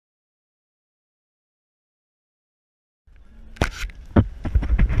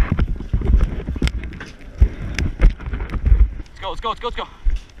let's go, let's go, let's go.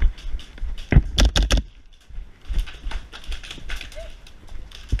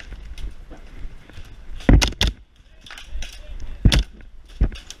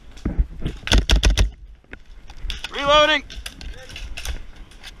 Reloading.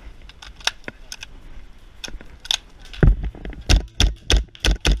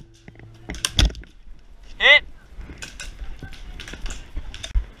 Hit.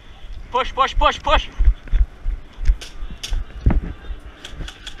 Push, push, push, push.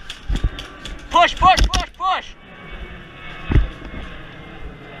 Push, push, push, push.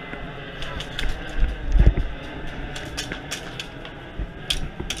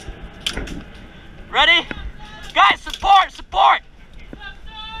 Ready? Guys, support, support.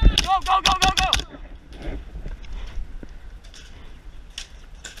 Go, go, go, go, go.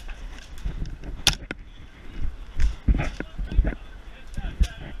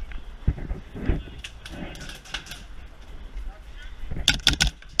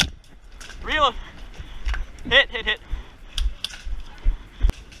 Reload. Hit, hit, hit.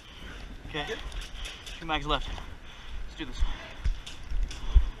 Okay. 2 mags left. Let's do this.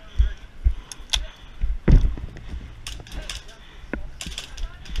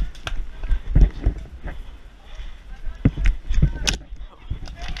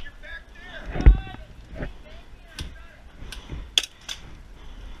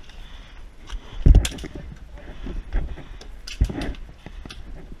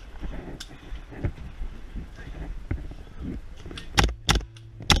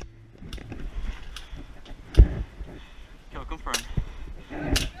 Confirmed.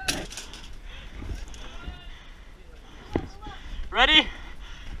 Ready?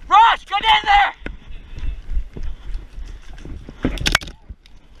 Rush! Get in there!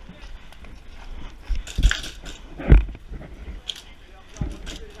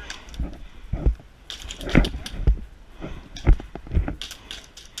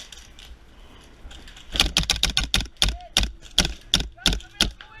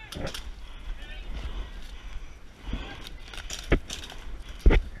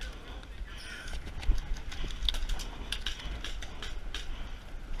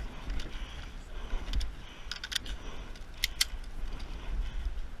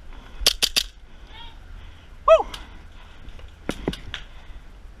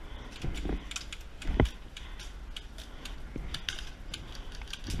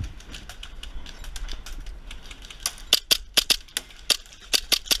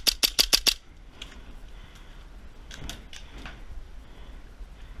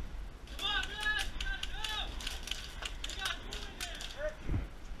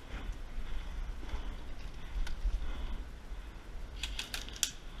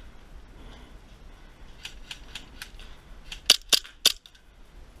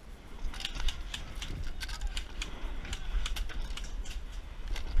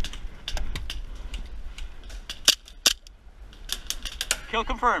 Kill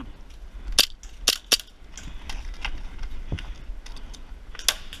confirmed.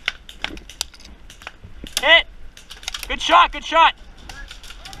 Hit! Good shot, good shot!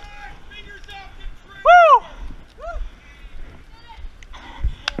 Woo!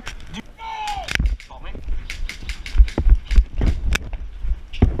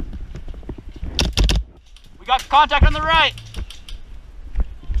 We got contact on the right.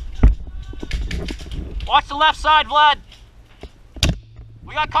 Watch the left side, Vlad.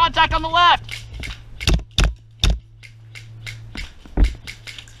 We got contact on the left.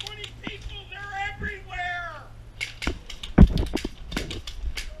 20 people, they're everywhere.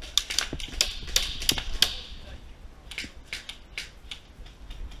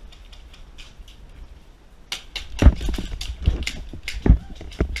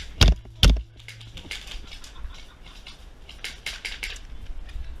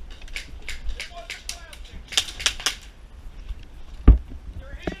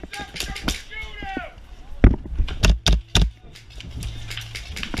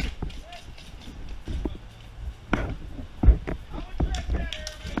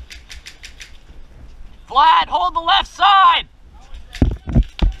 Vlad, hold the left side!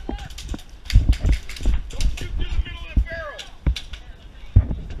 Don't shoot through the middle of the barrel.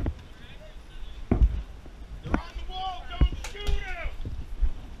 They're on the wall, don't shoot them!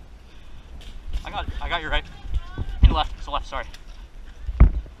 I got you right. In left, it's the left, sorry.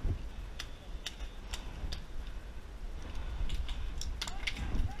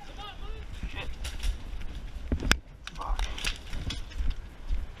 Shit. Fuck.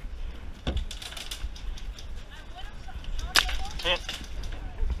 Hit.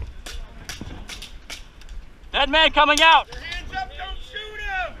 Dead man coming out. Your hands up, don't shoot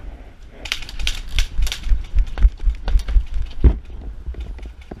him!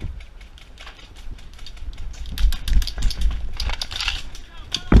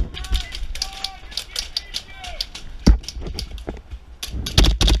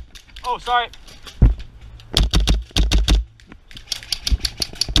 Oh, sorry.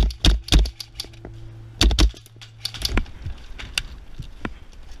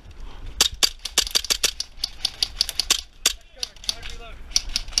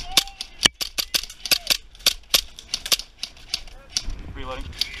 Reloading.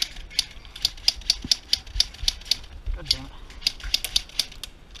 God damn it.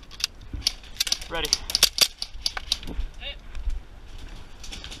 Ready.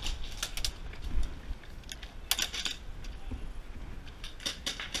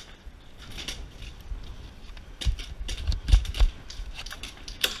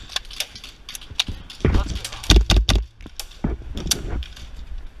 Let's go.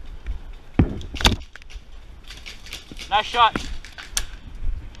 Nice shot.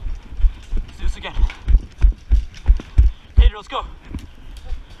 Let's do this again. Tater, let's go.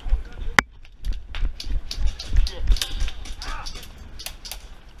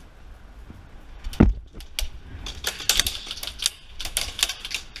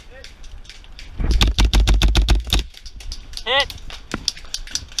 Hit.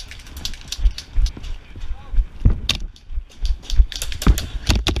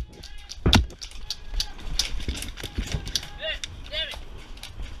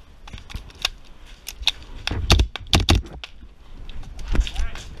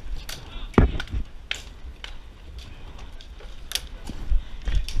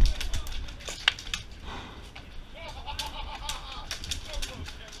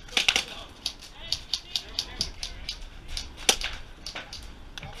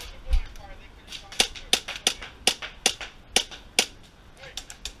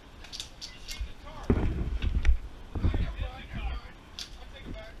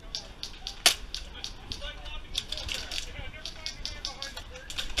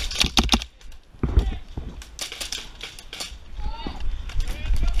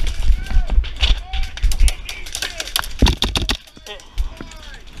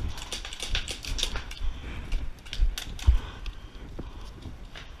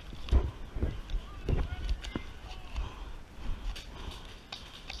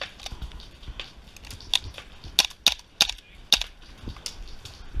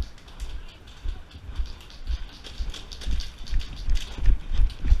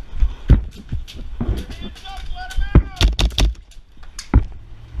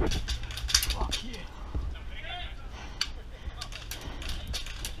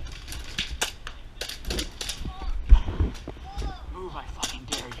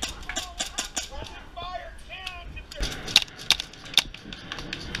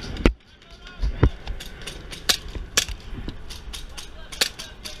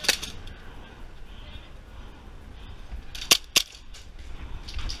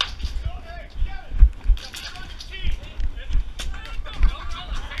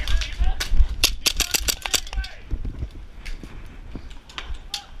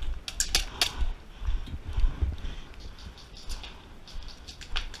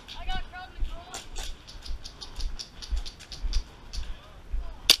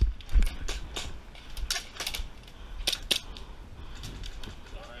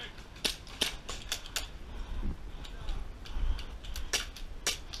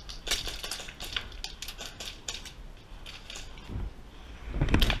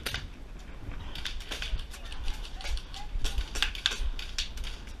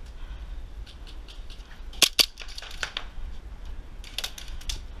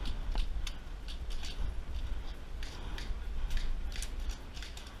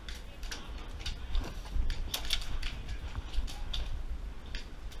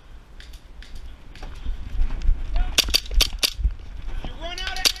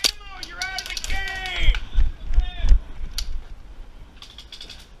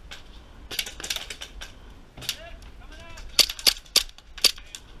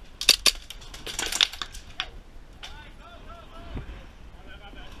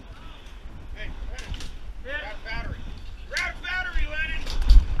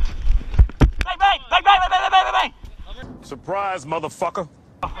 Surprise, motherfucker.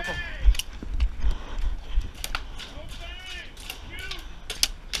 Oh, okay.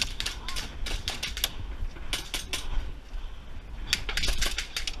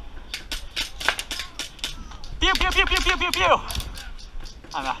 Pew, pew, pew, pew, pew, pew, pew.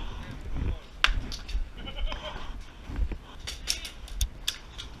 I'm out.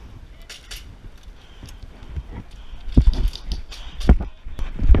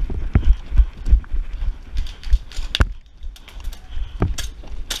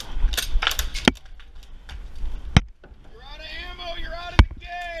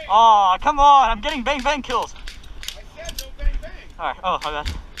 Oh, come on, I'm getting bang bang kills. I said no bang bang. Alright, oh, my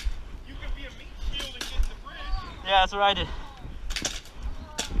bad. Yeah, that's what I did.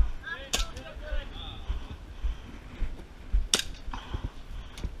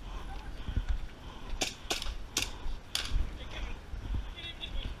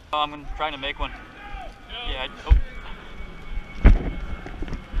 Oh, I'm trying to make one. Yeah. Oh.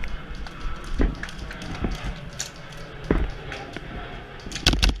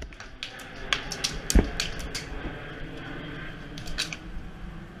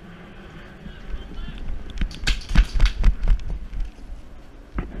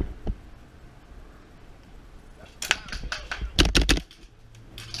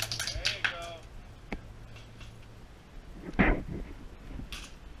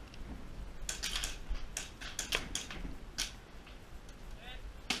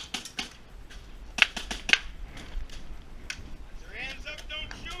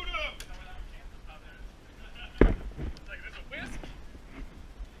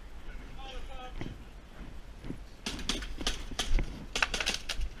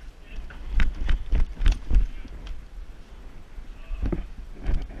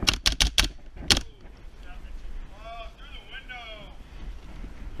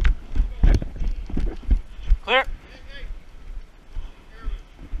 Clear.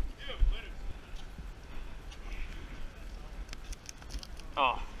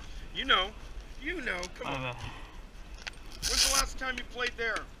 Oh. You know. Come on. When's the last time you played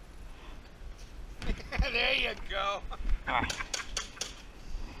there? There you go. Alright.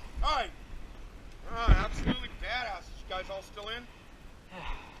 Alright. Absolutely badass. You guys all still in?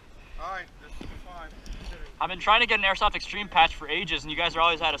 Yeah. Alright, this is 5. I've been trying to get an Airsoft Extreme patch for ages, and you guys are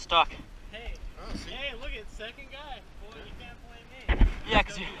always out of stock. Hey, see? hey, look at second guy. Boy, you can't blame me. Yeah,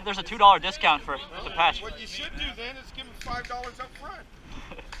 because there's a $2 discount for the patch. What you should do then is give them $5 up front.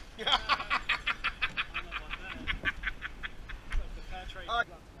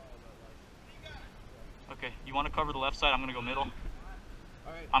 Okay, you want to cover the left side? I'm going to go middle.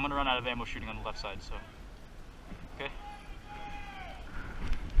 Alright. I'm going to run out of ammo shooting on the left side, so. Okay.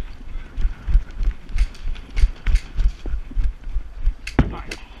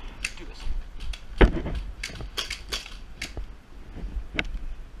 Alright, let's do this.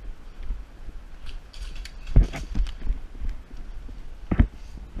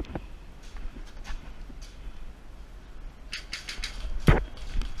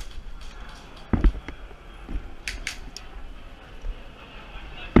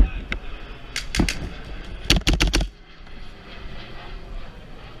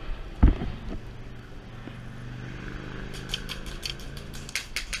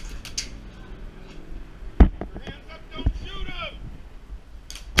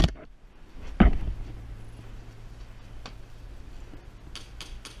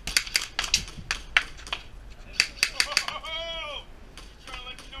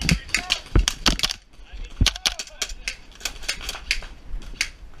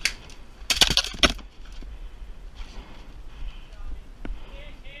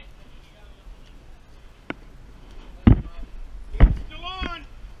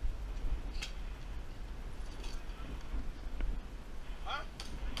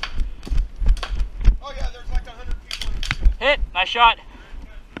 Hit! Nice shot!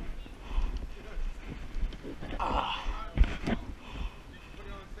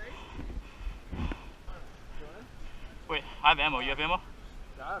 Wait, I have ammo. You have ammo?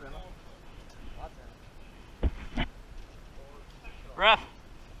 Yeah, I have ammo. Ref,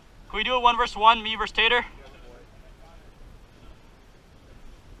 can we do a 1 versus 1, me versus Tater?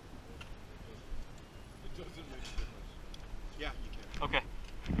 Yeah, you can. Okay.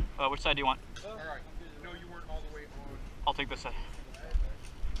 Which side do you want? Alright. No, you weren't all the way on. I'll take this side.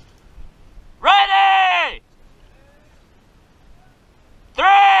 Ready! 3,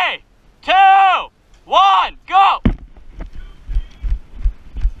 2, 1, go!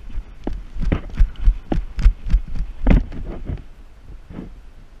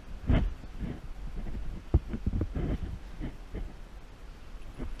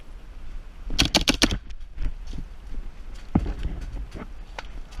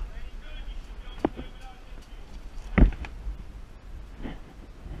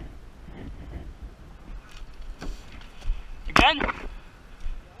 Again?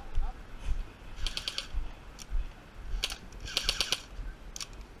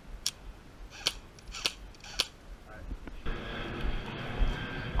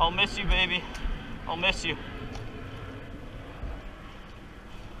 I'll miss you, baby. I'll miss you.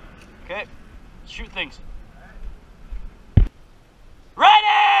 Okay, shoot things.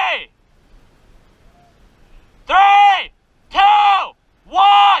 Ready! 3, 2,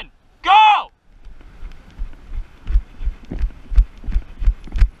 1, go!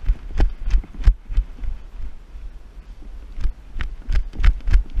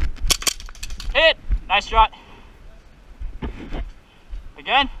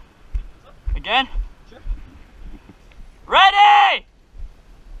 Again? Again? Sure. Ready?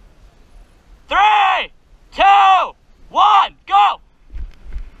 3, 2, 1, go!